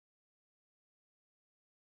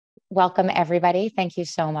Welcome, everybody. Thank you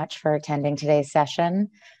so much for attending today's session.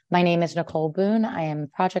 My name is Nicole Boone. I am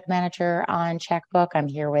project manager on Checkbook. I'm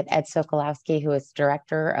here with Ed Sokolowski, who is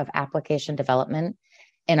Director of Application Development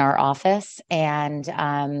in our office. And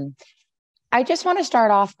I just want to start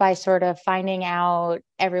off by sort of finding out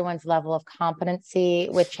everyone's level of competency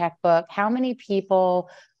with Checkbook. How many people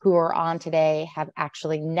who are on today have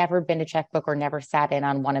actually never been to Checkbook or never sat in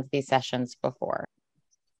on one of these sessions before?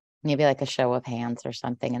 Maybe like a show of hands or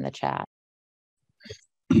something in the chat.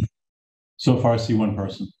 So far, I see one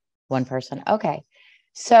person. One person. Okay.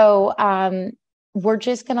 So we're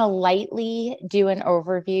just going to lightly do an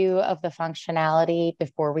overview of the functionality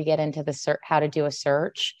before we get into the how to do a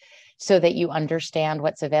search so that you understand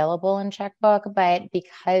what's available in Checkbook. But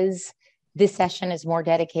because this session is more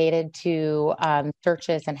dedicated to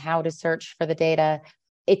searches and how to search for the data,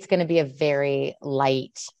 it's going to be a very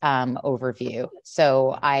light overview.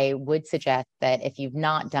 So I would suggest that if you've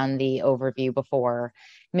not done the overview before,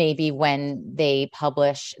 maybe when they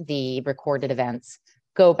publish the recorded events,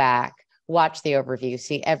 go back, watch the overview,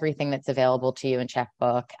 see everything that's available to you in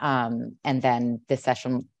Checkbook, and then this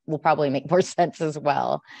session will probably make more sense as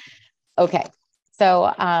well. Okay.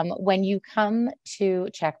 So when you come to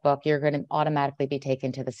Checkbook, you're going to automatically be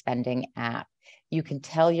taken to the spending app. You can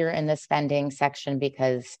tell you're in the spending section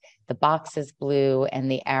because the box is blue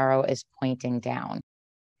and the arrow is pointing down.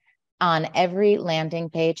 On every landing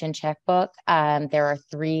page in Checkbook, there are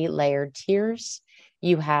 3 layered tiers.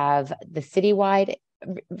 You have the citywide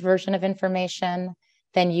version of information,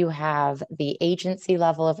 then you have the agency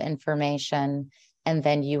level of information, and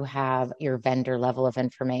then you have your vendor level of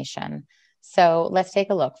information. So let's take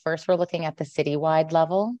a look. First, we're looking at the citywide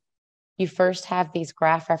level. You first have these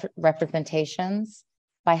graph representations.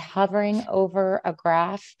 By hovering over a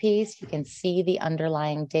graph piece, you can see the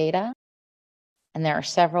underlying data. And there are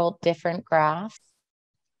several different graphs.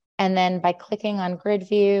 And then by clicking on grid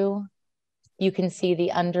view, you can see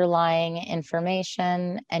the underlying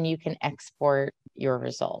information and you can export your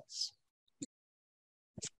results.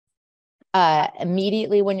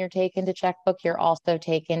 Immediately when you're taken to Checkbook, you're also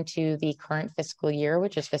taken to the current fiscal year,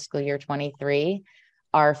 which is fiscal year 23.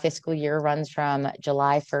 Our fiscal year runs from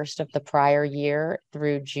July 1st of the prior year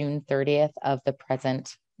through June 30th of the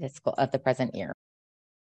present year.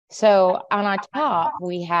 So on our top,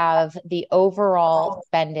 we have the overall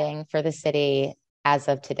spending for the city as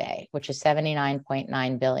of today, which is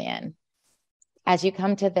 $79.9 billion. As you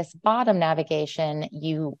come to this bottom navigation,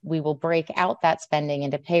 we will break out that spending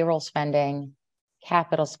into payroll spending,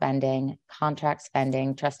 capital spending, contract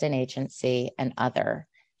spending, trust and agency, and other.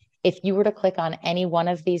 If you were to click on any one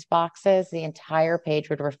of these boxes, the entire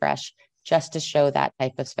page would refresh just to show that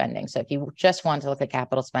type of spending. So if you just want to look at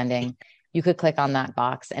capital spending, you could click on that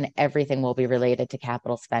box and everything will be related to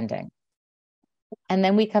capital spending. And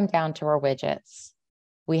then we come down to our widgets.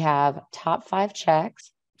 We have top 5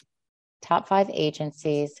 checks, top 5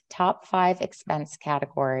 agencies, top 5 expense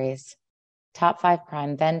categories, top 5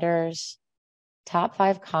 prime vendors, top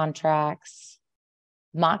 5 contracts,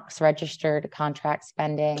 MOX registered contract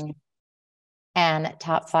spending, and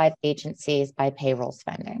top 5 agencies by payroll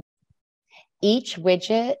spending. Each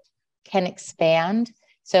widget can expand.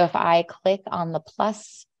 So if I click on the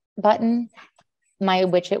plus button, my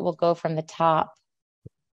widget will go from the top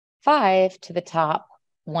 5 to the top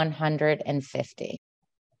 150.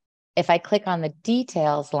 If I click on the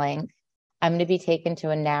details link, I'm going to be taken to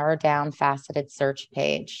a narrowed down faceted search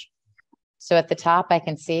page. So at the top, I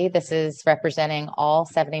can see this is representing all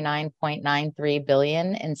 $79.93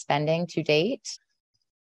 billion in spending to date.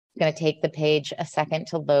 I'm going to take the page a second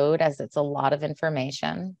to load as it's a lot of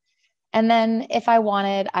information. And then if I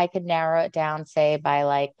wanted, I could narrow it down, say, by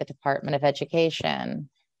like the Department of Education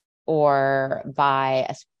or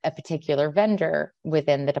by a particular vendor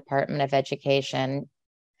within the Department of Education.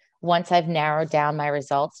 Once I've narrowed down my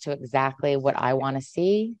results to exactly what I want to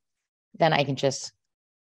see, then I can just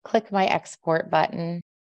click my export button,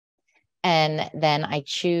 and then I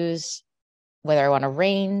choose whether I want a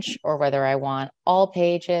range or whether I want all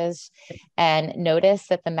pages. And notice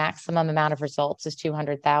that the maximum amount of results is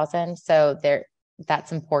 200,000. So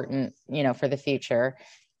that's important, for the future.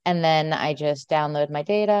 And then I just download my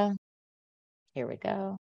data. Here we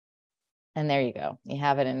go. And there you go. You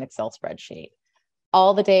have it in an Excel spreadsheet.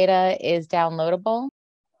 All the data is downloadable,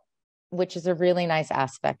 which is a really nice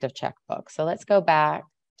aspect of Checkbook. So let's go back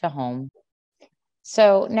to home.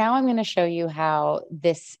 So now I'm going to show you how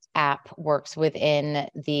this app works within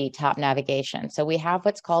the top navigation. So we have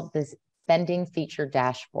what's called the spending feature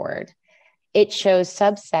dashboard. It shows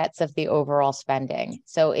subsets of the overall spending.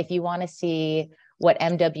 So if you want to see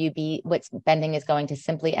what spending is going to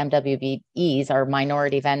simply MWBEs, or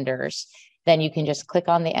minority vendors, then you can just click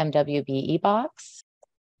on the MWBE box.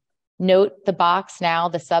 Note the box now,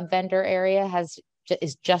 the sub-vendor area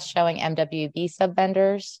is just showing MWB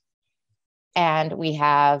sub-vendors. And we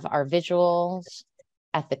have our visuals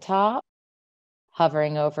at the top.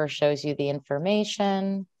 Hovering over shows you the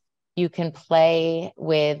information. You can play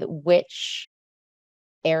with which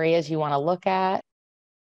areas you want to look at.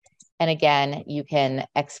 And again, you can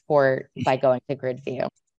export by going to grid view.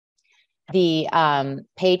 The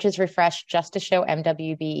page is refreshed just to show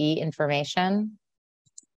MWBE information.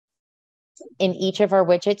 In each of our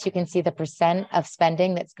widgets, you can see the percent of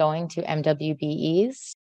spending that's going to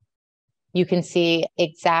MWBEs. You can see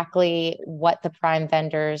exactly what the prime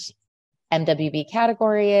vendor's MWB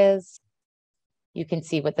category is. You can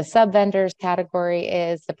see what the sub-vendor's category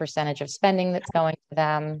is, the percentage of spending that's going to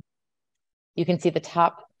them. You can see the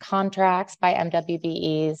top contracts by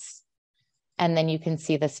MWBEs, and then you can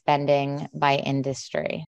see the spending by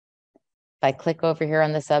industry. If I click over here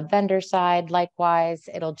on the sub-vendor side, likewise,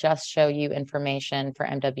 it'll just show you information for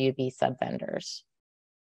MWB sub-vendors.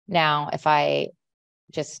 Now, if I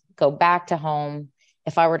just go back to home,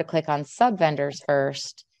 if I were to click on sub-vendors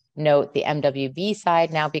first, note the MWB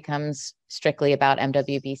side now becomes strictly about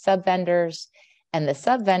MWB sub-vendors, and the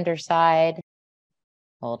sub-vendor side,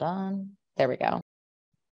 hold on, there we go.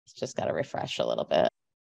 It's just got to refresh a little bit.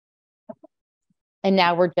 And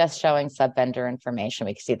now we're just showing sub-vendor information.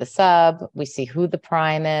 We can see the sub, we see who the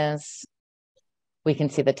prime is, we can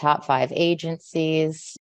see the top 5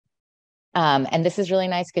 agencies. And this is really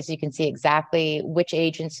nice because you can see exactly which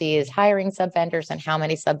agency is hiring sub-vendors and how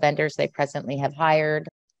many sub-vendors they presently have hired.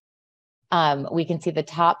 We can see the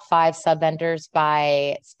top 5 sub-vendors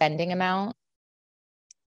by spending amount,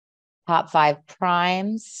 top 5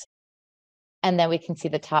 primes, and then we can see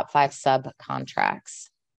the top 5 subcontracts.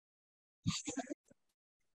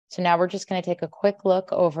 So now we're just going to take a quick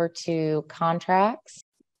look over to contracts.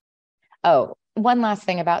 Oh, one last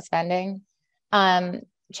thing about spending.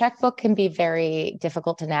 Checkbook can be very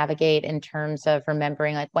difficult to navigate in terms of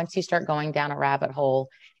remembering, like once you start going down a rabbit hole,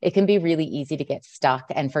 it can be really easy to get stuck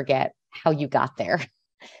and forget how you got there.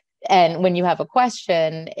 And when you have a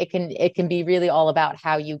question, it can be really all about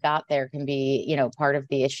how you got there, can be, you know, part of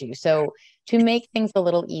the issue. So to make things a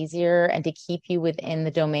little easier and to keep you within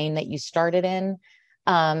the domain that you started in,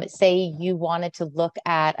 say you wanted to look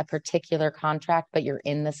at a particular contract, but you're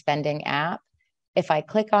in the spending app. If I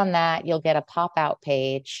click on that, you'll get a pop-out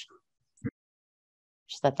page.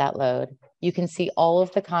 Just let that load. You can see all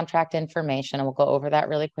of the contract information, and we'll go over that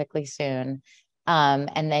really quickly soon.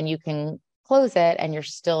 And then you can close it, and you're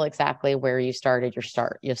still exactly where you started.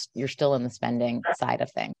 You're still in the spending side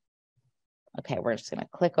of things. Okay, we're just going to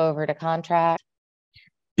click over to contract.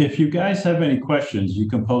 If you guys have any questions, you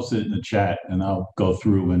can post it in the chat, and I'll go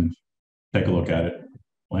through and take a look at it.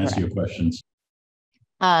 I'll answer your questions.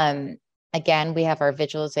 Again, we have our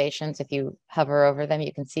visualizations. If you hover over them,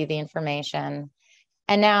 you can see the information.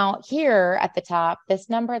 And now here at the top, this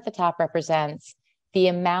number at the top represents the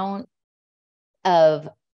amount of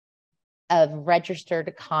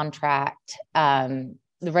registered contract, the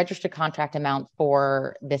registered contract amount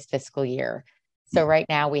for this fiscal year. So right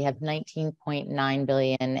now we have 19.9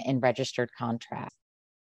 billion in registered contracts.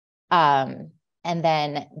 And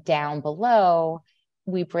then down below,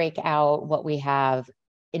 we break out what we have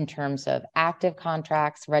in terms of active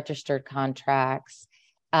contracts, registered contracts,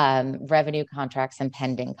 revenue contracts, and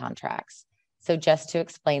pending contracts. So just to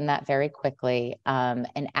explain that very quickly,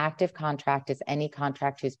 an active contract is any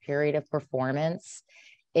contract whose period of performance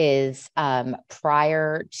is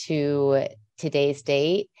prior to today's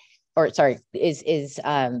date, or sorry,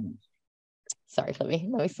 sorry, let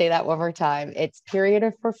me say that one more time. Its period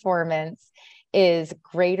of performance is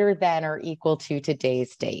greater than or equal to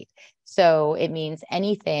today's date. So it means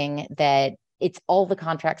anything that it's all the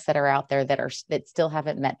contracts that are out there that still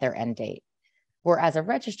haven't met their end date. Whereas a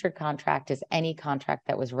registered contract is any contract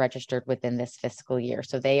that was registered within this fiscal year.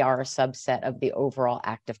 So they are a subset of the overall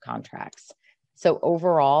active contracts. So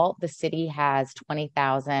overall, the city has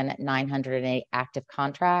 20,908 active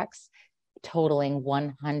contracts, totaling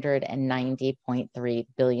 $190.3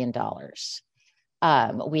 billion.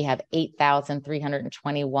 We have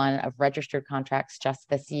 8,321 of registered contracts just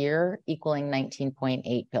this year, equaling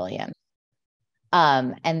 19.8 billion.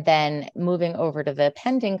 And then moving over to the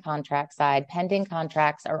pending contract side, pending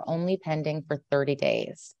contracts are only pending for 30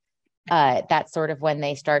 days. That's sort of when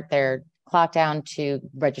they start their clock down to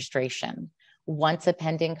registration. Once a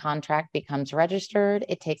pending contract becomes registered,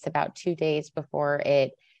 it takes about 2 days before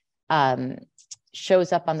it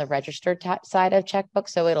shows up on the registered side of Checkbook.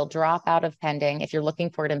 So it'll drop out of pending. If you're looking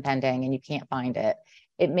for it in pending and you can't find it,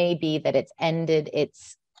 it may be that it's ended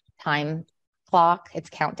its time clock, its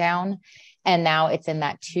countdown. And now it's in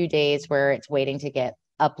that 2 days where it's waiting to get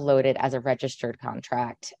uploaded as a registered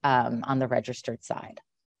contract on the registered side.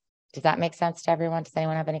 Does that make sense to everyone? Does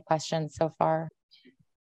anyone have any questions so far?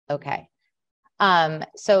 Okay.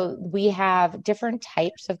 So we have different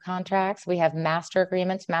types of contracts. We have master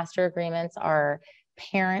agreements. Master agreements are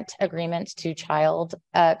parent agreements to child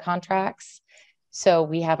contracts. So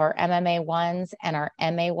we have our MMA1s and our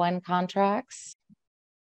MA1 contracts.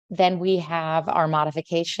 Then we have our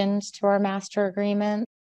modifications to our master agreement.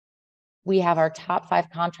 We have our top 5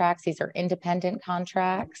 contracts. These are independent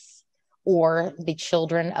contracts or the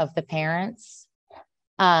children of the parents.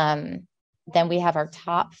 Then we have our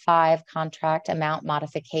top 5 contract amount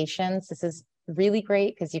modifications. This is really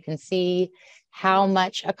great because you can see how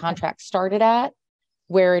much a contract started at,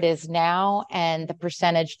 where it is now, and the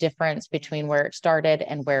percentage difference between where it started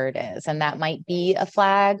and where it is. And that might be a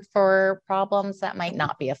flag for problems. That might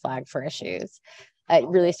not be a flag for issues. It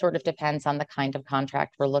really sort of depends on the kind of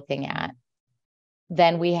contract we're looking at.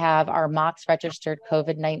 Then we have our MOX registered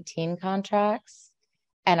COVID-19 contracts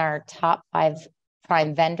and our top 5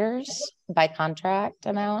 prime vendors by contract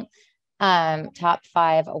amount, top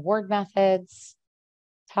 5 award methods,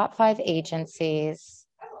 top 5 agencies,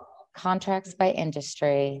 contracts by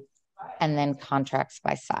industry, and then contracts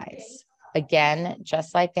by size. Again,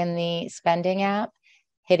 just like in the spending app,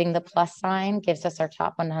 hitting the plus sign gives us our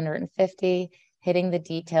top 150. Hitting the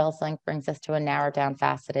details link brings us to a narrowed down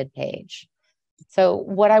faceted page. So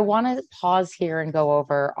what I want to pause here and go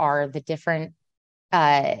over are the different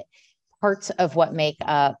parts of what make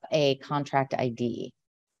up a contract ID.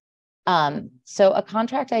 So a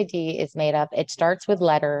contract ID is made up, it starts with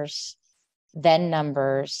letters, then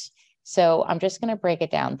numbers. So I'm just going to break it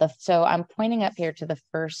down. So I'm pointing up here to the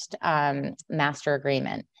first master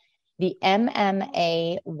agreement. The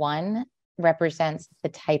MMA1 represents the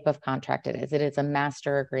type of contract it is. It is a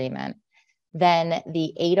master agreement. Then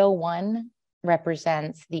the 801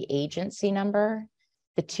 represents the agency number.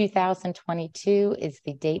 The 2022 is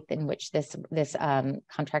the date in which this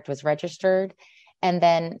contract was registered. And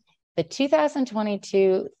then the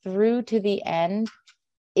 2022 through to the end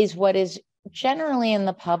is what is generally in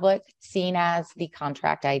the public seen as the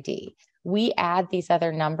contract ID. We add these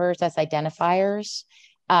other numbers as identifiers,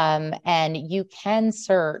 and you can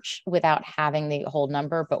search without having the whole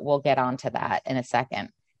number, but we'll get onto that in a second.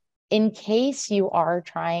 In case you're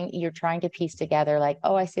trying to piece together like,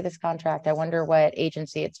 oh, I see this contract, I wonder what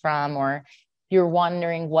agency it's from, or you're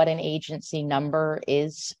wondering what an agency number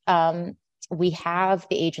is, we have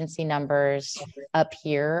the agency numbers up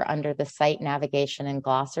here under the site navigation and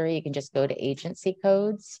glossary. You can just go to agency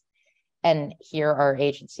codes, and here are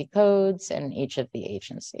agency codes and each of the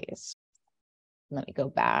agencies. Let me go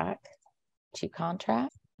back to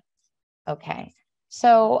contract. Okay.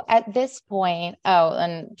 So at this point,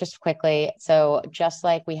 and just quickly, so just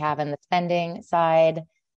like we have in the spending side,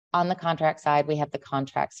 on the contract side, we have the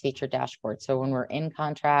contracts feature dashboard. So when we're in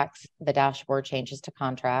contracts, the dashboard changes to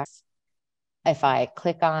contracts. If I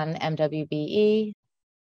click on MWBE,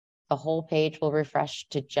 the whole page will refresh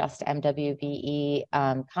to just MWBE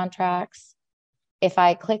contracts. If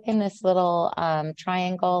I click in this little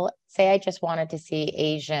triangle, say I just wanted to see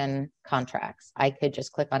Asian contracts, I could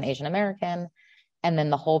just click on Asian American, and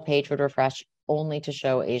then the whole page would refresh only to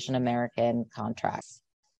show Asian American contracts.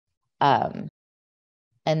 And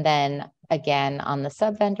then again, on the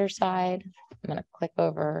sub-vendor side, I'm going to click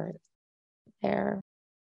over there.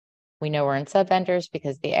 We know we're in sub-vendors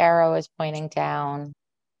because the arrow is pointing down.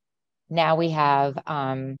 Now we have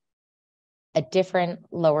a different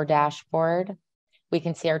lower dashboard. We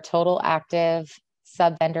can see our total active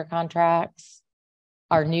sub-vendor contracts,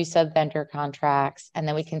 our new sub-vendor contracts, and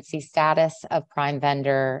then we can see status of prime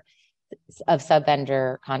vendor, of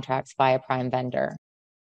sub-vendor contracts via prime vendor.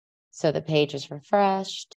 So the page is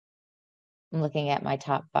refreshed. I'm looking at my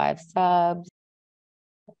top 5 subs,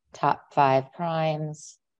 top 5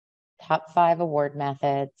 primes, top 5 award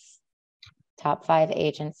methods, top 5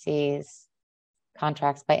 agencies,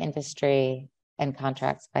 contracts by industry, and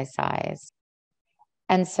contracts by size.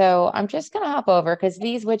 And so I'm just going to hop over because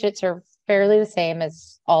these widgets are fairly the same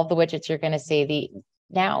as all the widgets you're going to see.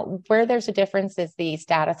 Now, where there's a difference is the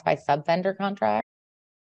status by sub-vendor contract.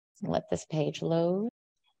 Let this page load.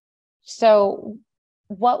 So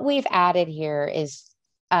what we've added here is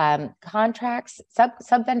contracts,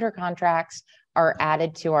 sub-vendor contracts are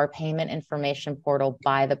added to our payment information portal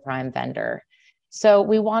by the prime vendor. So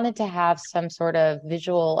we wanted to have some sort of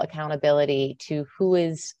visual accountability to who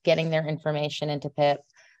is getting their information into PIP,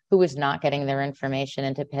 who is not getting their information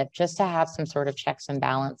into PIP, just to have some sort of checks and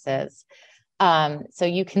balances. So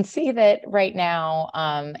you can see that right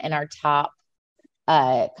now in our top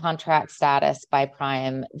contract status by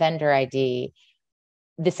prime vendor ID,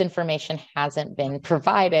 this information hasn't been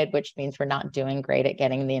provided, which means we're not doing great at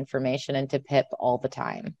getting the information into PIP all the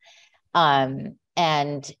time.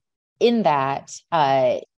 And in that,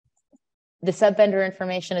 the sub-vendor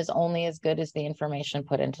information is only as good as the information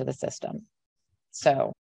put into the system.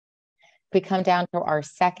 So if we come down to our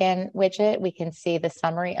second widget, we can see the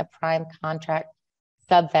summary of prime contract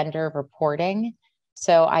sub-vendor reporting.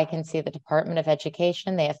 So I can see the Department of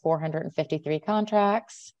Education, they have 453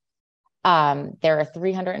 contracts. There are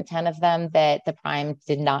 310 of them that the prime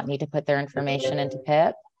did not need to put their information into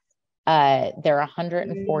PIP. There are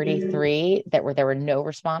 143 that there were no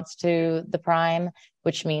response to the prime,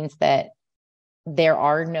 which means that there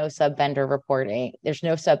are no sub-vendor reporting. There's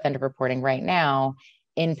no sub-vendor reporting right now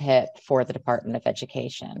in PIP for the Department of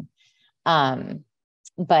Education.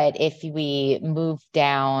 But if we move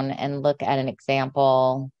down and look at an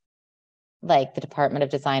example, like the Department of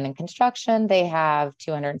Design and Construction, they have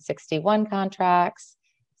 261 contracts.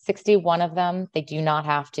 61 of them, they do not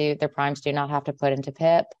have to, their primes do not have to put into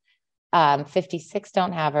PIP. 56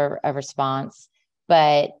 don't have a response,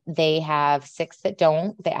 but they have 6 that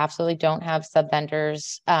don't. They absolutely don't have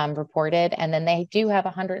sub-vendors reported. And then they do have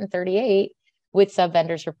 138 with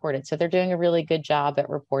sub-vendors reported. So they're doing a really good job at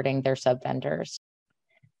reporting their sub-vendors.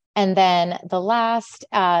 And then the last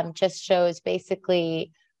just shows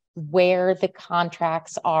basically where the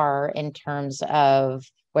contracts are in terms of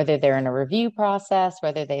whether they're in a review process,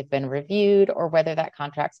 whether they've been reviewed, or whether that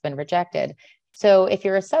contract's been rejected. So if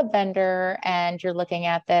you're a sub-vendor and you're looking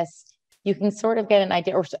at this, you can sort of get an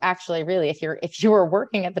idea, or actually really, if you're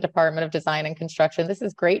working at the Department of Design and Construction, this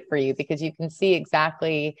is great for you because you can see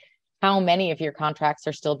exactly how many of your contracts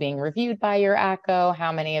are still being reviewed by your ACO,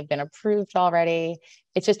 how many have been approved already.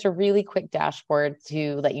 It's just a really quick dashboard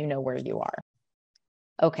to let you know where you are.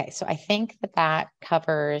 Okay, so I think that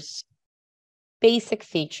covers basic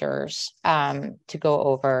features to go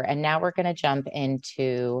over. And now we're going to jump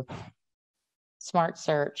into Smart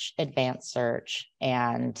Search, Advanced Search,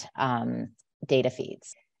 and data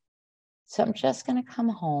feeds. So I'm just going to come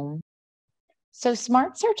home. So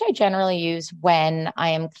Smart Search I generally use when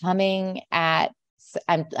I am coming at,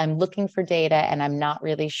 I'm looking for data and I'm not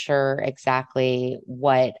really sure exactly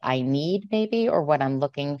what I need maybe, or what I'm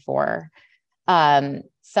looking for.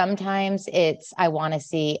 Sometimes I want to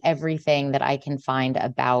see everything that I can find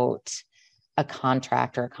about a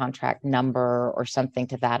contract or a contract number or something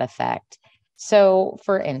to that effect. So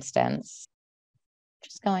for instance, I'm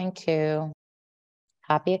just going to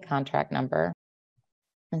copy a contract number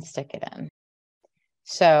and stick it in.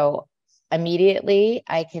 So immediately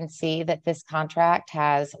I can see that this contract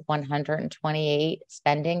has 128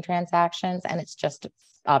 spending transactions, and it's just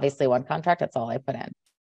obviously one contract. That's all I put in.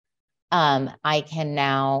 I can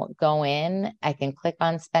now go in, I can click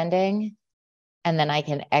on spending, and then I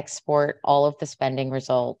can export all of the spending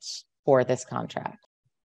results for this contract.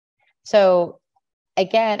 So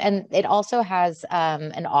again, and it also has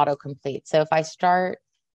an autocomplete. So if I start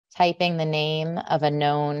typing the name of a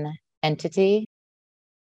known entity,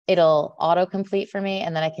 it'll autocomplete for me,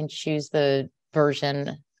 and then I can choose the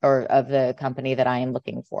version or of the company that I am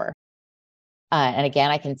looking for. And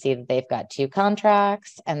again, I can see that they've got 2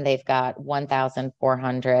 contracts and they've got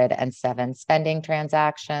 1,407 spending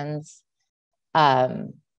transactions.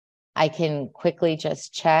 I can quickly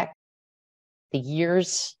just check the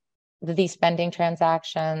years of these spending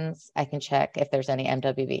transactions. I can check if there's any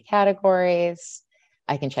MWB categories.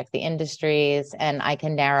 I can check the industries, and I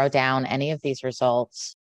can narrow down any of these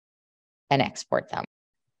results and export them.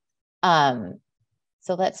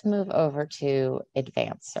 So let's move over to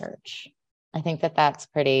Advanced Search. I think that's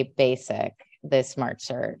pretty basic, the Smart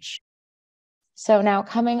Search. So now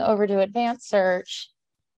coming over to Advanced Search,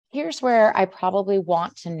 here's where I probably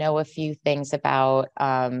want to know a few things about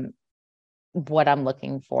what I'm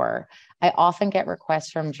looking for. I often get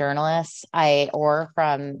requests from journalists or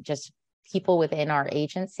from just people within our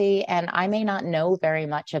agency, and I may not know very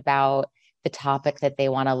much about the topic that they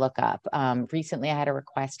want to look up. Recently, I had a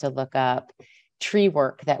request to look up tree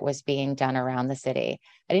work that was being done around the city.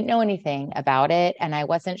 I didn't know anything about it, and I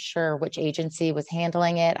wasn't sure which agency was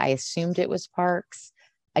handling it. I assumed it was Parks.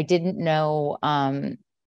 I didn't know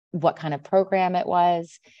what kind of program it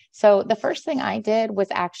was. So the first thing I did was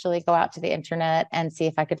actually go out to the internet and see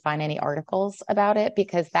if I could find any articles about it,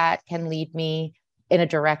 because that can lead me in a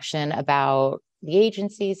direction about the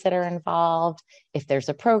agencies that are involved, if there's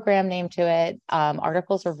a program name to it.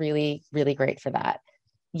 Articles are really, really great for that.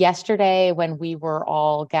 Yesterday, when we were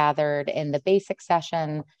all gathered in the basic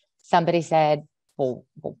session, somebody said, well,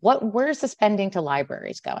 where's the spending to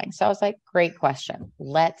libraries going? So I was like, great question.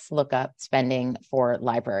 Let's look up spending for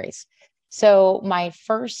libraries. So my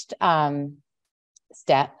first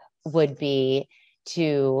step would be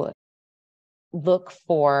to look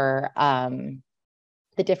for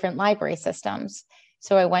the different library systems.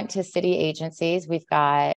 So I went to city agencies. We've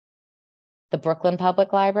got the Brooklyn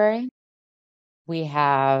Public Library. We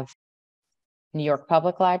have New York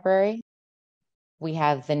Public Library. We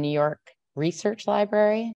have the New York Research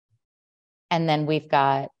Library. And then we've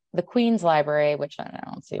got the Queens Library, which I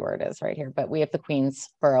don't see where it is right here, but we have the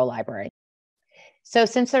Queensboro Library. So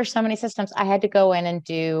since there's so many systems, I had to go in and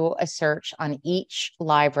do a search on each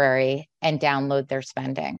library and download their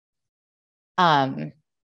spending.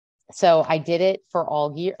 So I did it for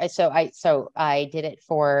all year. So I did it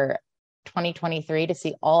for 2023 to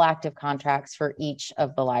see all active contracts for each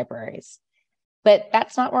of the libraries. But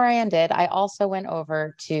that's not where I ended. I also went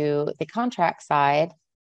over to the contract side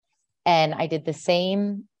and I did the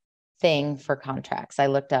same thing for contracts. I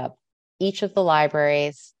looked up each of the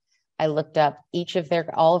libraries. I looked up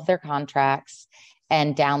all of their contracts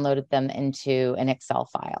and downloaded them into an Excel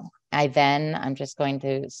file. I'm just going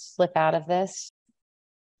to slip out of this.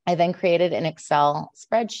 I then created an Excel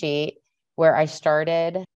spreadsheet where I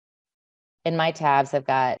started in my tabs. I've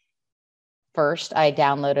got first, I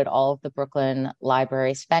downloaded all of the Brooklyn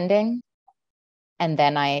Library spending, and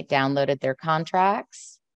then I downloaded their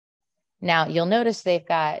contracts. Now you'll notice they've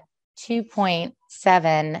got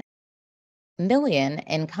 2.7 million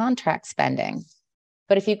in contract spending.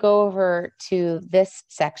 But if you go over to this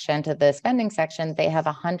section, to the spending section, they have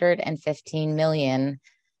 115 million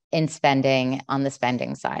in spending on the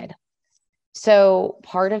spending side. So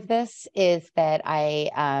part of this is that I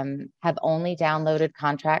have only downloaded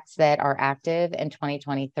contracts that are active in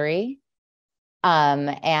 2023.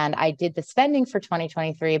 And I did the spending for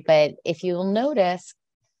 2023, but if you'll notice,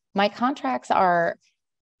 my contracts are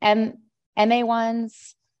MA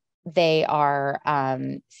ones, they are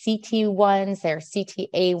CT ones, they're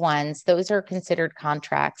CTA ones. Those are considered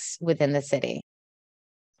contracts within the city.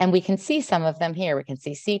 And we can see some of them here. We can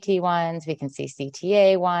see CT ones, we can see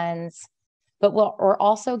CTA ones, but we're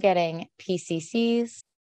also getting PCCs,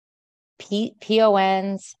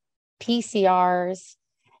 PONs, PCRs,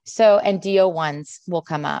 and DO1s will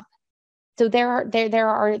come up. So there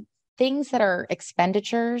are things that are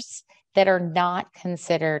expenditures that are not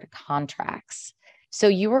considered contracts. So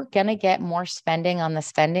you are going to get more spending on the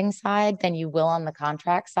spending side than you will on the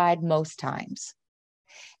contract side most times.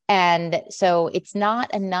 And so it's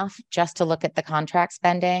not enough just to look at the contract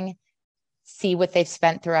spending, see what they've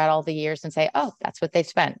spent throughout all the years and say, oh, that's what they've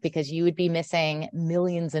spent, because you would be missing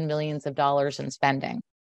millions and millions of dollars in spending.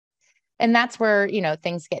 And that's where,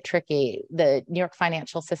 things get tricky. The New York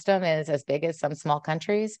financial system is as big as some small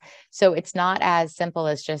countries. So it's not as simple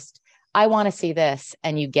as just, I want to see this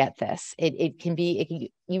and you get this.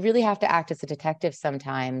 You really have to act as a detective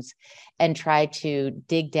sometimes and try to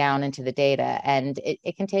dig down into the data. And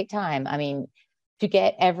it can take time. I mean, to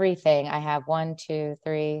get everything, I have 1, 2,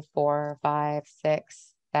 3, 4, 5,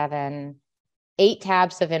 6, 7, 8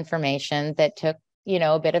 tabs of information that took,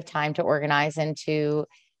 a bit of time to organize and to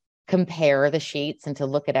compare the sheets and to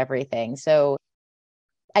look at everything. So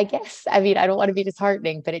I guess, I don't want to be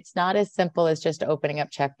disheartening, but it's not as simple as just opening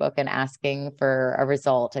up Checkbook and asking for a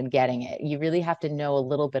result and getting it. You really have to know a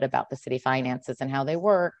little bit about the city finances and how they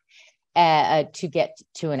work to get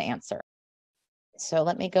to an answer. So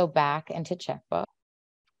let me go back into Checkbook.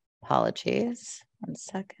 Apologies. 1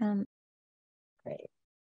 second. Great.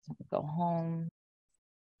 Go home.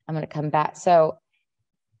 I'm going to come back. So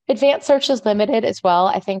advanced search is limited as well.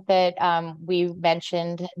 I think that we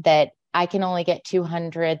mentioned that I can only get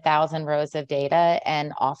 200,000 rows of data,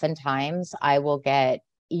 and oftentimes I will get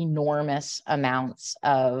enormous amounts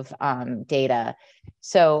of data.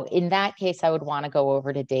 So in that case, I would want to go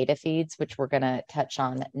over to data feeds, which we're going to touch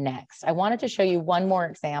on next. I wanted to show you one more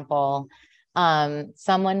example.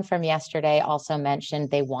 Someone from yesterday also mentioned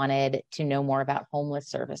they wanted to know more about homeless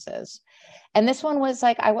services. And this one was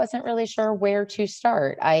like, I wasn't really sure where to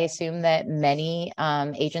start. I assume that many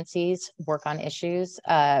agencies work on issues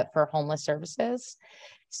for homeless services.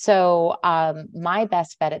 So my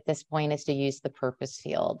best bet at this point is to use the purpose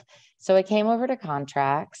field. So I came over to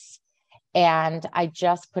contracts and I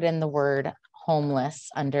just put in the word homeless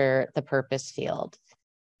under the purpose field.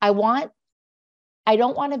 I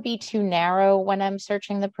don't want to be too narrow when I'm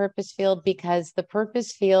searching the purpose field, because the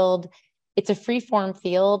purpose field, it's a free form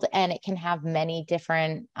field and it can have many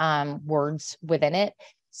different words within it.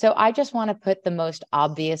 So I just want to put the most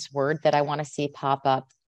obvious word that I want to see pop up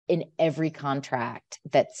in every contract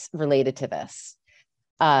that's related to this.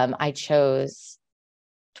 I chose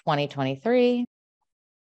 2023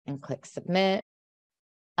 and click submit.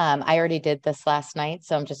 I already did this last night,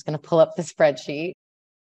 so I'm just going to pull up the spreadsheet.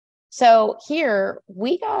 So here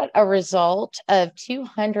we got a result of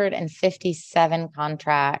 257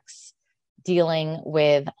 contracts dealing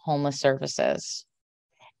with homeless services.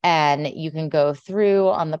 And you can go through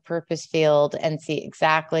on the purpose field and see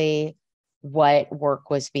exactly what work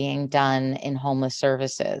was being done in homeless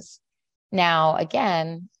services. Now,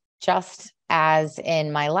 again, just as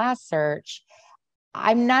in my last search,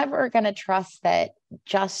 I'm never going to trust that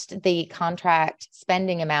just the contract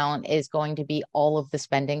spending amount is going to be all of the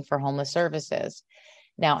spending for homeless services.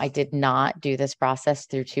 Now, I did not do this process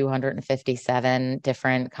through 257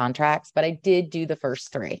 different contracts, but I did do the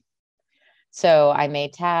first three. So I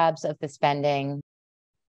made tabs of the spending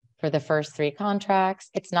for the first three contracts.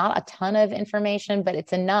 It's not a ton of information, but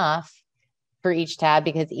it's enough for each tab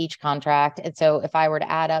because each contract. And so if I were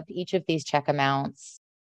to add up each of these check amounts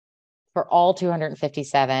for all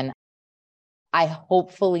 257, I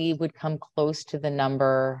hopefully would come close to the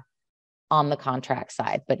number on the contract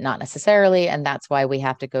side, but not necessarily. And that's why we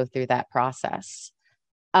have to go through that process.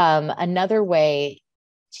 Another way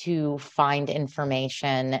to find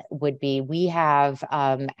information would be we have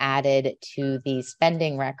added to the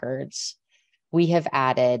spending records, we have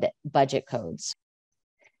added budget codes.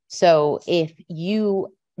 So if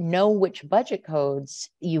you know which budget codes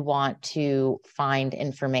you want to find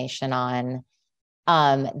information on,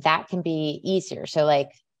 that can be easier. So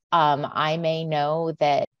like I may know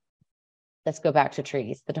that, let's go back to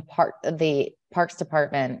trees. The Parks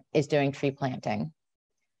Department is doing tree planting.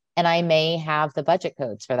 And I may have the budget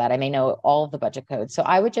codes for that. I may know all of the budget codes. So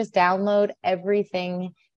I would just download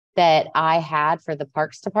everything that I had for the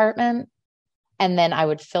Parks Department. And then I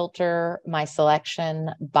would filter my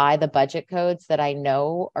selection by the budget codes that I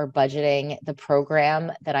know are budgeting the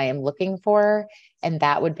program that I am looking for. And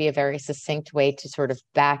that would be a very succinct way to sort of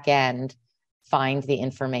back end find the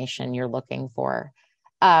information you're looking for.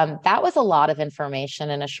 That was a lot of information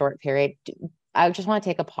in a short period. I just want to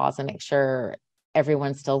take a pause and make sure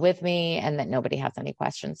everyone's still with me and that nobody has any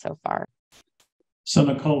questions so far. So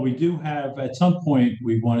Nicole, we do have, at some point,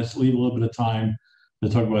 we want to leave a little bit of time to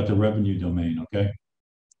talk about the revenue domain, okay?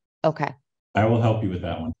 Okay. I will help you with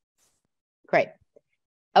that one. Great.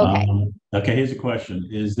 Okay. Okay, here's a question.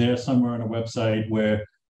 Is there somewhere on a website where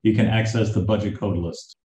you can access the budget code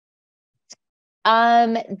list?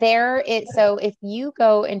 So if you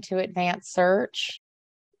go into advanced search,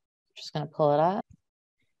 I'm just going to pull it up.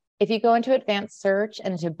 If you go into advanced search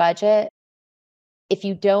and into budget, if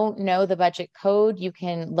you don't know the budget code, you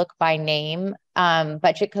can look by name.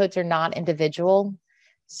 Budget codes are not individual.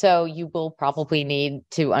 So you will probably need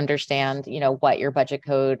to understand, what your budget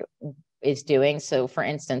code is doing. So for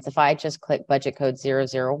instance, if I just click budget code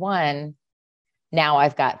 001, now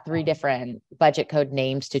I've got 3 different budget code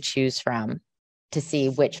names to choose from to see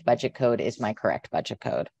which budget code is my correct budget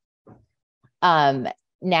code.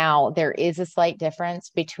 Now, there is a slight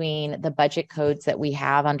difference between the budget codes that we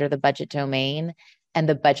have under the budget domain and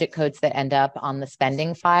the budget codes that end up on the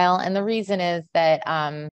spending file. And the reason is that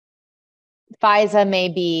FISA may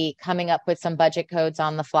be coming up with some budget codes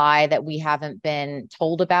on the fly that we haven't been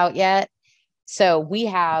told about yet. So we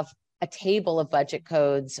have a table of budget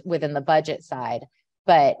codes within the budget side,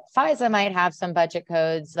 but FISA might have some budget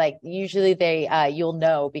codes. Like usually you'll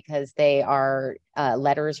know because they are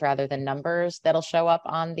letters rather than numbers that'll show up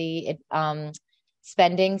on the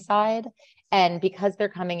spending side. And because they're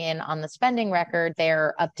coming in on the spending record,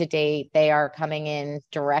 they're up to date. They are coming in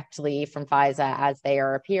directly from FISA as they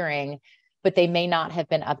are appearing, but they may not have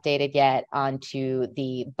been updated yet onto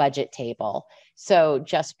the budget table. So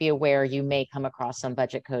just be aware you may come across some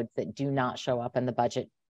budget codes that do not show up in the budget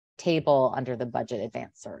table under the budget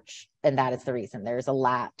advanced search. And that is the reason there's a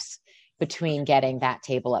lapse between getting that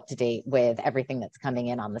table up to date with everything that's coming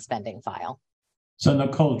in on the spending file. So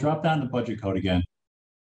Nicole, drop down the budget code again.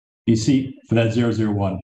 You see for that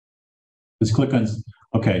 001, just click on,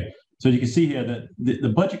 okay. So you can see here that the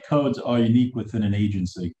budget codes are unique within an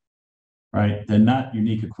agency, right? They're not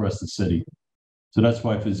unique across the city. So that's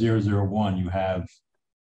why for 001, you have,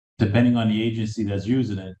 depending on the agency that's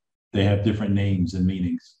using it, they have different names and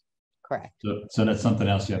meanings. Correct. So that's something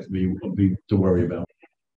else you have to be to worry about.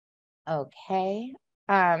 Okay.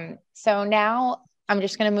 So now I'm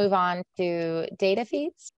just going to move on to data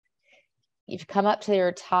feeds. You've come up to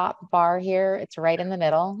your top bar here. It's right in the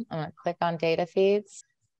middle. I'm going to click on data feeds.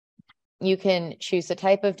 You can choose the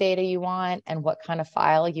type of data you want and what kind of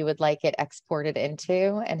file you would like it exported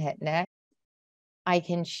into and hit next. I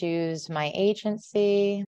can choose my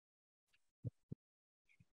agency.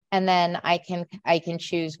 And then I can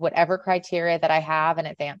choose whatever criteria that I have in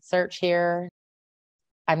advanced search here.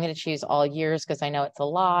 I'm going to choose all years because I know it's a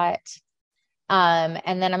lot.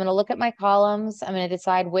 And then I'm going to look at my columns. I'm going to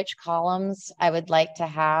decide which columns I would like to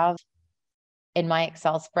have in my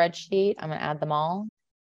Excel spreadsheet. I'm going to add them all.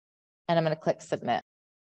 And I'm going to click submit.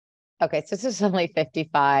 Okay, so this is only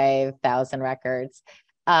 55,000 records.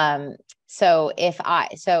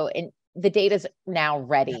 The data's now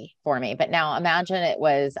ready for me, but now imagine it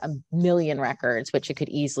was 1,000,000 records, which it could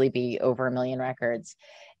easily be over 1,000,000 records.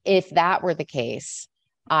 If that were the case,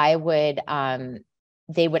 I would,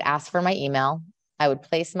 they would ask for my email. I would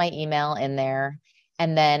place my email in there.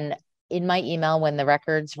 And then in my email, when the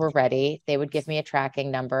records were ready, they would give me a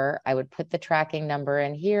tracking number. I would put the tracking number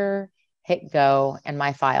in here, hit go, and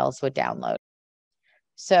my files would download.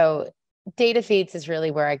 So data feeds is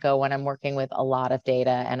really where I go when I'm working with a lot of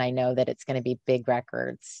data and I know that it's going to be big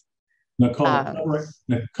records. Nicole,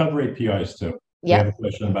 cover APIs too. Yeah. We have a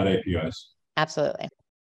question about APIs. Absolutely.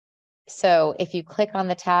 So if you click on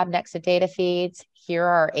the tab next to data feeds, here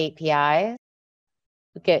are APIs.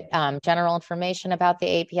 You get general information about the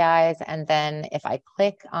APIs. And then if I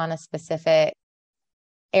click on a specific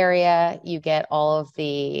area, you get all of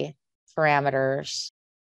the parameters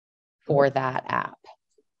for that app.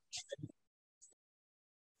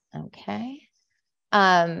 Okay.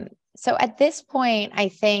 So at this point, I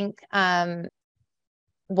think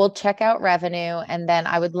we'll check out revenue, and then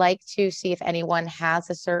I would like to see if anyone has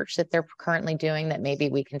a search that they're currently doing that maybe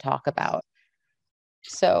we can talk about.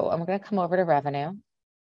 So I'm going to come over to revenue.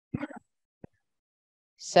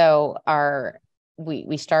 So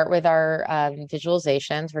we start with our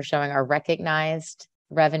visualizations. We're showing our recognized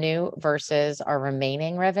revenue versus our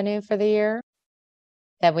remaining revenue for the year.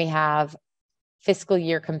 Then we have fiscal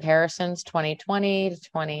year comparisons, 2020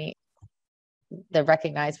 to the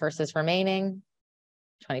recognized versus remaining,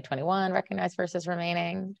 2021 recognized versus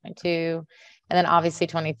remaining, 22, and then obviously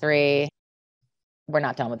 23. We're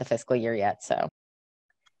not done with the fiscal year yet. So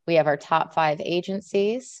we have our top 5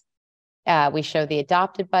 agencies. We show the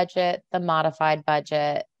adopted budget, the modified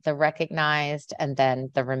budget, the recognized, and then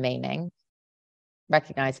the remaining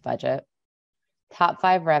recognized budget. Top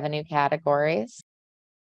 5 revenue categories,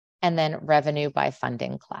 and then revenue by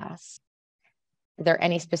funding class. Are there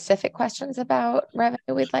any specific questions about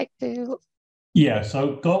revenue we'd like to? Yeah,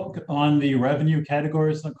 so go on the revenue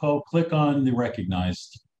categories, Nicole, click on the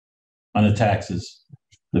recognized on the taxes,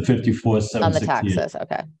 the 54,768. On the taxes,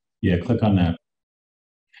 okay. Yeah, click on that.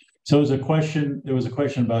 So there was a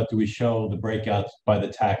question about, do we show the breakouts by the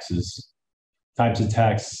taxes, types of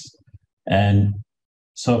tax? And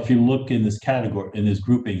so if you look in this category, in this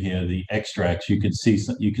grouping here, the extracts, you can see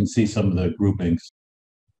some of the groupings.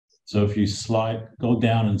 So if you go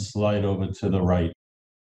down and slide over to the right.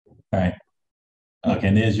 All right. Okay,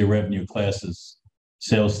 and there's your revenue classes,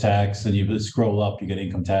 sales tax, and you scroll up, you get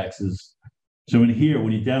income taxes. So in here,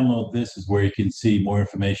 when you download this is where you can see more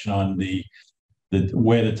information on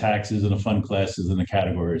where the taxes and the fund classes and the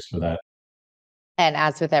categories for that. And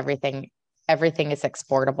as with everything is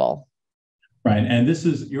exportable. Right, and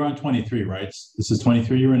you're on 23, right? This is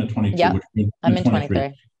 23, you're in a 22. Yeah, I'm in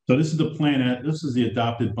 23. So this is the plan, this is the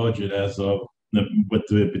adopted budget as of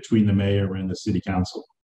between the mayor and the city council.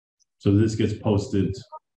 So this gets posted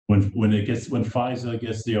when FISA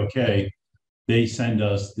gets the okay, they send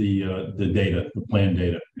us the data, the plan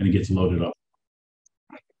data, and it gets loaded up.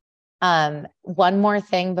 One more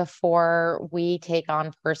thing before we take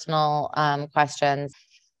on personal questions.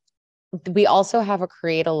 We also have a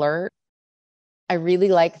create alert. I really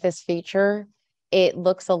like this feature. It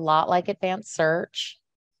looks a lot like advanced search.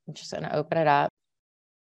 I'm just going to open it up.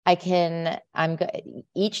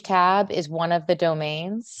 Each tab is one of the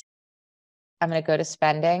domains. I'm going to go to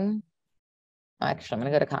spending. Actually, I'm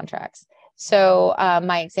going to go to contracts. So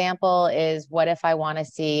my example is, what if I want to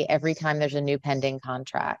see every time there's a new pending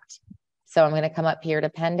contract? So I'm going to come up here to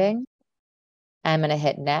pending. I'm going to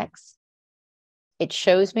hit next. It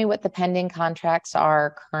shows me what the pending contracts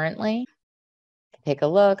are currently. Take a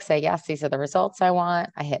look, say, yes, these are the results I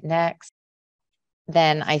want. I hit next.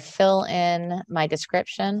 Then I fill in my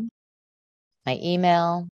description, my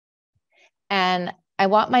email, and I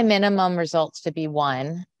want my minimum results to be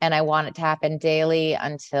 1, and I want it to happen daily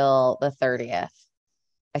until the 30th.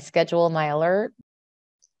 I schedule my alert,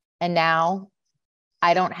 and now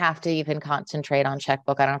I don't have to even concentrate on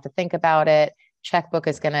Checkbook. I don't have to think about it. Checkbook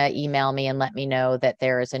is going to email me and let me know that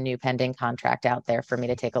there is a new pending contract out there for me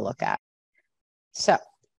to take a look at. So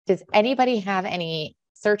does anybody have any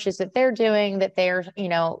searches that they're doing that they're,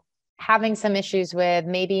 having some issues with,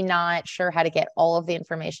 maybe not sure how to get all of the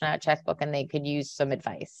information out of Checkbook and they could use some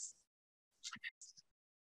advice?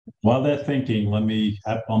 While they're thinking, let me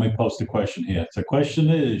post a question here. So the question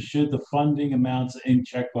is, should the funding amounts in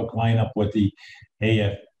Checkbook line up with the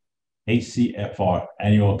ACFR,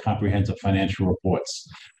 Annual Comprehensive Financial Reports?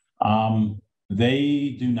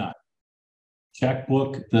 They do not.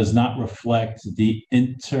 Checkbook does not reflect the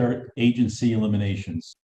interagency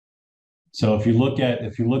eliminations. So if you look at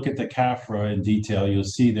the CAFRA in detail, you'll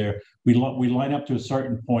see there we line up to a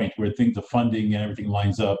certain point where things, the funding and everything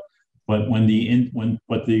lines up. But when the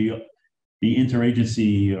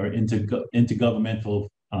interagency or intergovernmental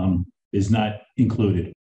is not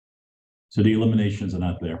included, so the eliminations are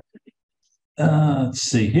not there. Let's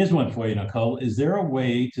see. Here's one for you, Nicole. Is there a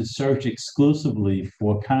way to search exclusively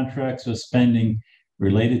for contracts or spending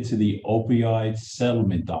related to the opioid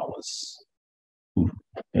settlement dollars? Ooh,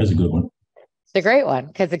 there's a good one. It's a great one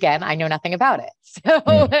because, again, I know nothing about it.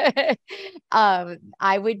 So yeah.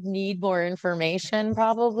 I would need more information,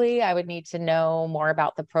 probably. I would need to know more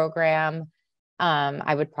about the program.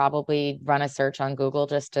 I would probably run a search on Google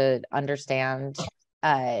just to understand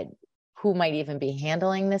who might even be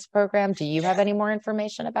handling this program. Do you have any more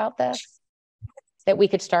information about this that we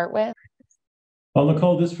could start with? Well,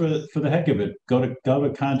 Nicole, just for the heck of it, go to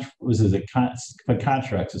for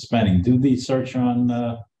contracts or spending. Do the search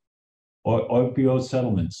on opioid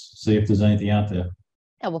settlements. See if there's anything out there.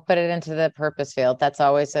 Yeah, we'll put it into the purpose field. That's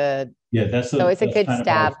always that's always a good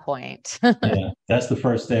stab point. Yeah, that's the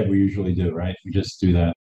first step we usually do, right? We just do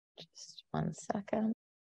that. Just 1 second.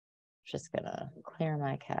 Just gonna clear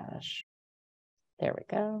my cache. There we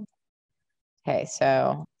go. Okay,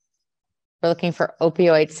 so we're looking for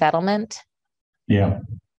opioid settlement. Yeah.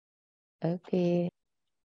 Opioid.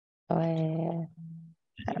 Am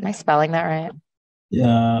I spelling that right?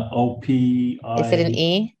 OPI. Is it an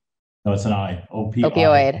E? No, it's an I.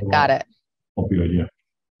 Opioid. Got it. Opioid, yeah.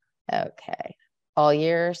 Okay. All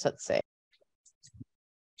years. Let's see.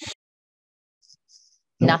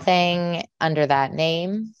 Nope. Nothing under that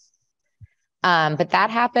name. But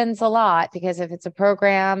that happens a lot because if it's a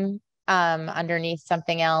program underneath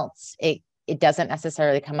something else, it doesn't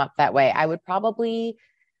necessarily come up that way.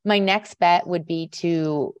 My next bet would be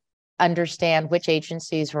to understand which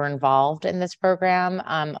agencies were involved in this program.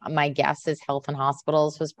 My guess is Health and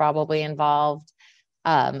Hospitals was probably involved.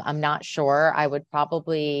 I'm not sure. I would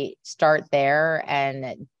probably start there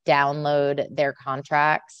and download their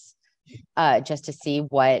contracts just to see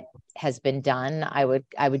what has been done. I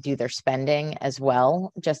would do their spending as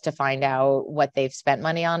well, just to find out what they've spent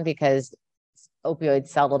money on, because opioid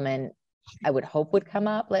settlement, I would hope, would come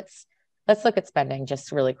up. Let's look at spending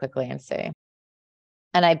just really quickly and see.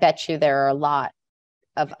 And I bet you there are a lot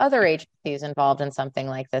of other agencies involved in something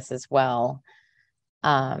like this as well.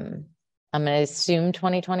 I'm going to assume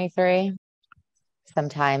 2023.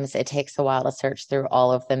 Sometimes it takes a while to search through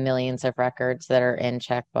all of the millions of records that are in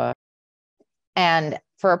Checkbook. And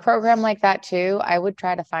for a program like that too, I would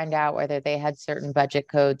try to find out whether they had certain budget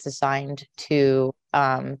codes assigned to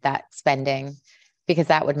that spending, because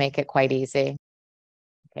that would make it quite easy.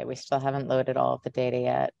 Okay, we still haven't loaded all of the data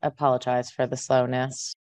yet. Apologize for the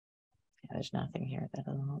slowness. There's nothing here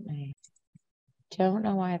that'll help me. Don't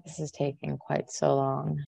know why this is taking quite so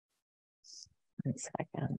long. 1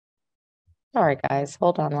 second. Sorry, guys.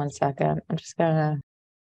 Hold on 1 second. I'm just going to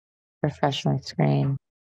refresh my screen.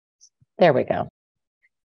 There we go.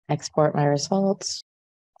 Export my results.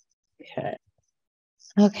 Okay.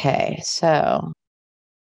 Okay, so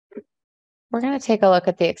we're going to take a look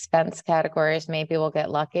at the expense categories. Maybe we'll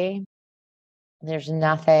get lucky. There's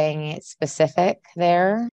nothing specific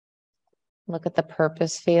there. Look at the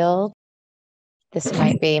purpose field. This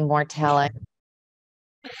might be more telling.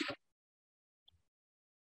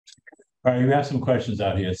 All right, we have some questions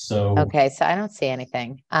out here. So okay, so I don't see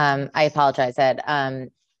anything. I apologize, Ed.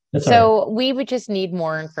 So we would just need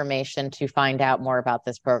more information to find out more about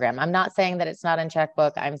this program. I'm not saying that it's not in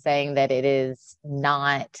Checkbook. I'm saying that it is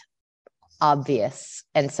not obvious.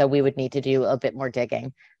 And so we would need to do a bit more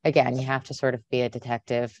digging. Again, you have to sort of be a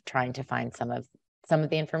detective trying to find some of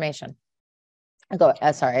the information.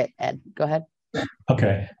 Sorry, Ed, go ahead.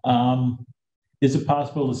 Okay. Is it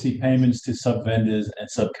possible to see payments to sub-vendors and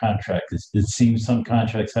subcontractors? It seems some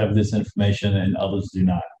contracts have this information and others do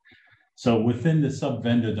not. So within the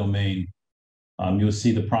sub-vendor domain, you'll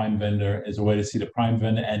see the prime vendor as a way to see the prime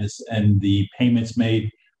vendor and the payments made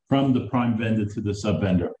from the prime vendor to the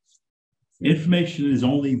sub-vendor. Information is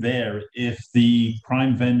only there if the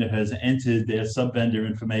prime vendor has entered their sub-vendor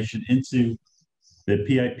information into the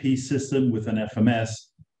PIP system with an FMS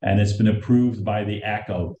and it's been approved by the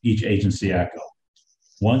ACO, each agency ACO.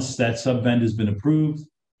 Once that sub-vendor has been approved,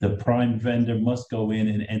 the prime vendor must go in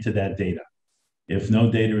and enter that data. If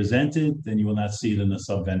no data is entered, then you will not see it in the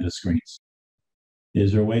sub-vendor screens.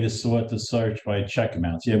 Is there a way to sort the search by check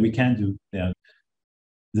amounts? Yeah, we can do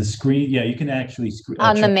the screen. Yeah, you can actually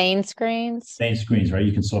on the main screens. Main screens, right?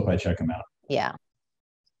 You can sort by check amount. Yeah.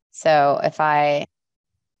 So if I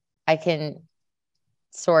can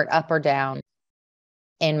sort up or down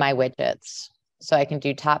in my widgets. So I can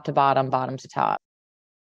do top to bottom, bottom to top.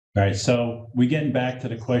 All right. So we're getting back to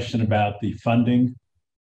the question about the funding,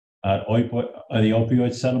 the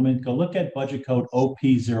opioid settlement. Go look at budget code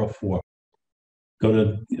OP04. Go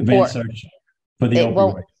to advanced search for the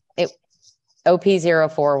opioid.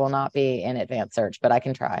 OP04 will not be in advanced search, but I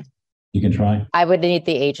can try. You can try. I would need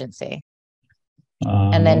the agency.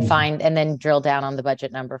 And then drill down on the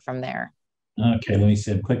budget number from there. Okay, let me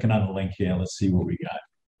see. I'm clicking on the link here. Let's see what we got.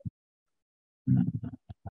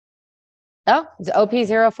 Oh,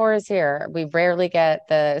 OP04 is here. We rarely get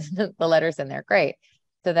the letters in there. Great.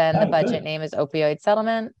 So then the budget name is opioid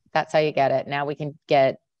settlement. That's how you get it. Now we can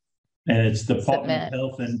get. And it's Department of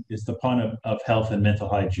Health and it's Department of Health and Mental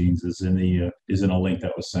Hygiene is in a link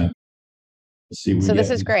that was sent. Let's see. So this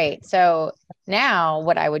is great. So now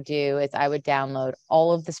what I would do is I would download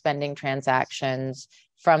all of the spending transactions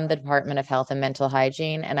from the Department of Health and Mental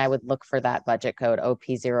Hygiene, and I would look for that budget code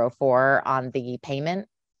OP04 on the payment.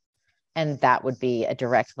 And that would be a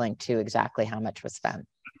direct link to exactly how much was spent.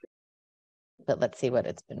 But let's see what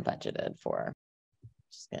it's been budgeted for.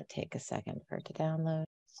 Just going to take a second for it to download.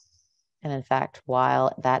 And in fact,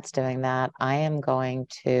 while that's doing that, I am going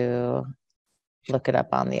to look it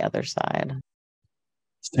up on the other side.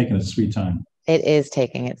 It's taking its sweet time. It is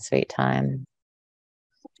taking its sweet time.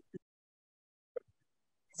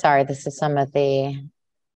 Sorry, this is some of the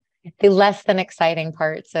less than exciting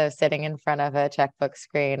parts of sitting in front of a checkbook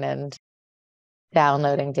screen and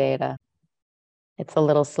downloading data. It's a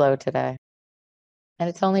little slow today. And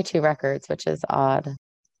it's only 2 records, which is odd.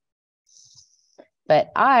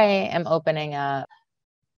 But I am opening up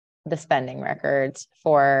the spending records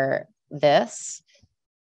for this,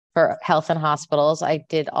 for health and hospitals. I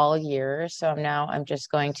did all years. So now I'm just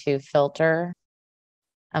going to filter.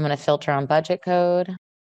 I'm going to filter on budget code.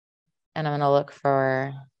 And I'm going to look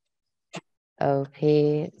for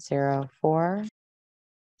OP04.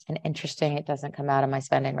 And interesting, it doesn't come out of my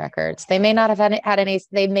spending records. They may not have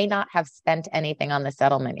they may not have spent anything on the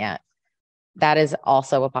settlement yet. That is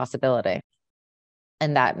also a possibility.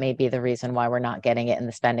 And that may be the reason why we're not getting it in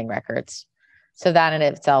the spending records. So that in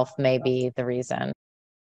itself may be the reason.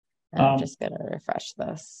 I'm just going to refresh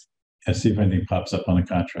this. Yeah, see if anything pops up on the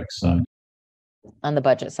contract side. On the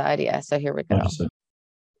budget side, yeah. So here we go.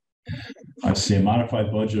 I see a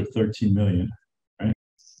modified budget of 13 million. Right?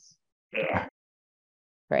 Yeah.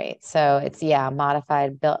 Great. So it's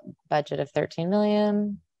modified budget of 13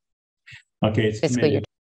 million. Okay, it's fiscal year.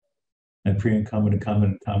 And pre-incumbent,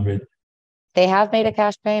 incumbent. They have made a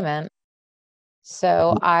cash payment.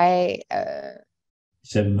 So $7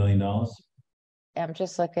 million. I'm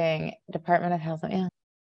just looking. Department of Health. Yeah,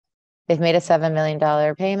 they've made a $7 million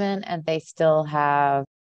payment, and they still have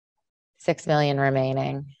 $6 million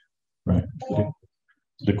remaining. Right.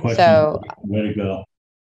 The question is, where to go?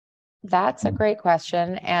 That's a great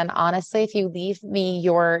question. And honestly, if you leave me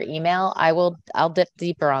your email, I'll dip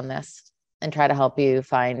deeper on this and try to help you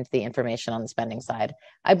find the information on the spending side.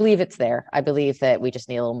 I believe it's there. I believe that we just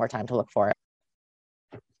need a little more time to look for it.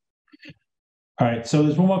 All right. So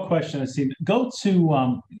there's one more question I see. Go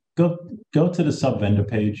to the sub vendor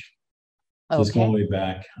page. So let's go all the way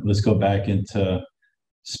back. Let's go back into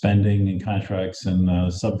spending and contracts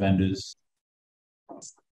and sub vendors.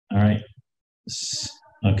 All right.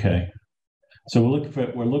 Okay. So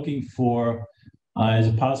we're looking for is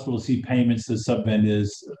it possible to see payments to sub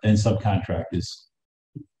vendors and subcontractors?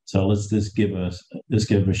 So let's just give a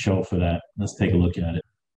show for that. Let's take a look at it.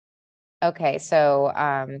 Okay, so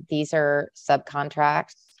these are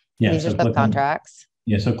subcontracts. Yeah, these are subcontracts.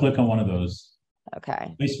 So click on one of those.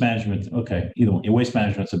 Okay. Waste management. Okay, either one. Waste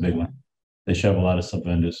management's a big one. They show a lot of sub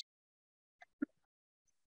vendors.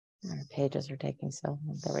 Our pages are taking so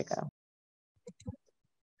long. There we go.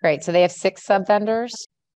 Great. So they have 6 sub vendors,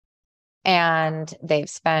 and they've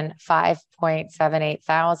spent $5.78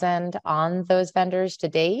 thousand on those vendors to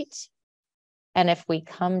date. And if we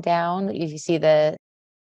come down, you see the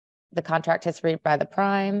contract history by the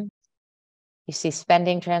prime, you see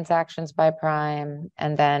spending transactions by prime,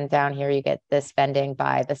 and then down here you get the spending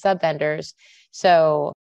by the sub vendors.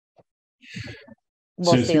 So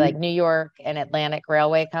we'll see like New York and Atlantic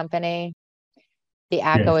Railway Company. The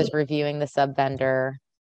ACO is reviewing the sub vendor.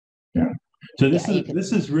 Yeah. So Yeah,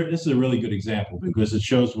 this is a really good example because it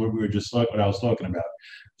shows what what I was talking about.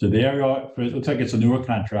 So there are, it looks like it's a newer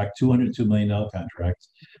contract, $202 million contract.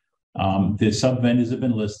 The sub vendors have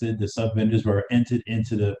been listed. The sub vendors were entered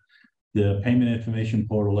into the payment information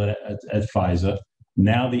portal at FISA.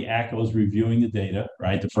 Now the ACO is reviewing the data,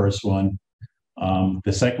 right? The first one.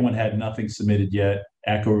 The second one had nothing submitted yet.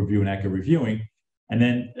 ACO review and ACO reviewing. And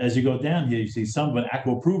then as you go down here, you see some of an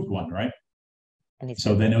ACO approved one, right?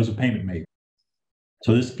 So then there was a payment made.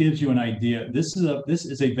 So this gives you an idea. This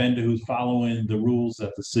is a vendor who's following the rules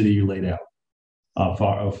that the city laid out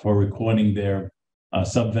for recording their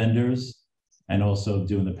sub vendors and also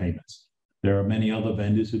doing the payments. There are many other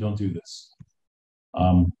vendors who don't do this.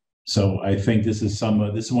 So I think this is one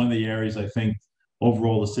of the areas I think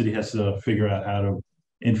overall the city has to figure out how to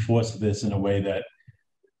enforce this in a way that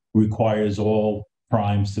requires all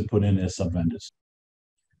primes to put in their sub vendors.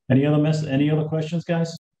 Any other questions,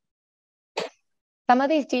 guys? Some of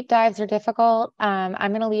these deep dives are difficult. I'm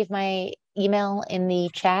going to leave my email in the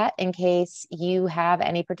chat in case you have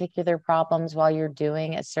any particular problems while you're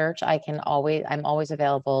doing a search. I'm always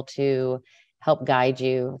available to help guide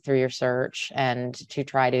you through your search and to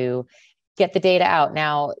try to get the data out.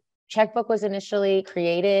 Now, Checkbook was initially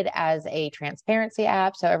created as a transparency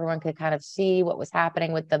app, so everyone could kind of see what was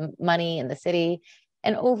happening with the money in the city.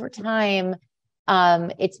 And over time,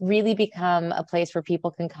 it's really become a place where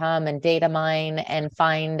people can come and data mine and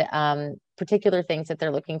find particular things that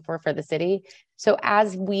they're looking for the city. So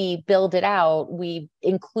as we build it out, we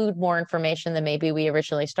include more information than maybe we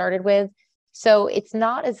originally started with. So it's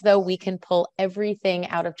not as though we can pull everything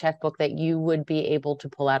out of Checkbook that you would be able to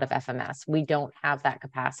pull out of FMS. We don't have that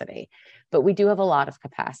capacity, but we do have a lot of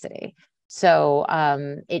capacity. So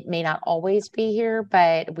it may not always be here,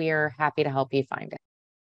 but we are happy to help you find it.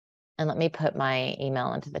 And let me put my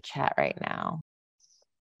email into the chat right now.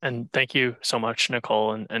 And thank you so much,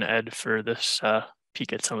 Nicole and Ed, for this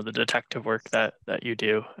peek at some of the detective work that you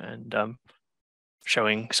do and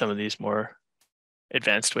showing some of these more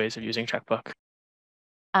advanced ways of using Checkbook.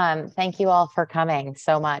 Thank you all for coming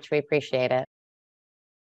so much. We appreciate it.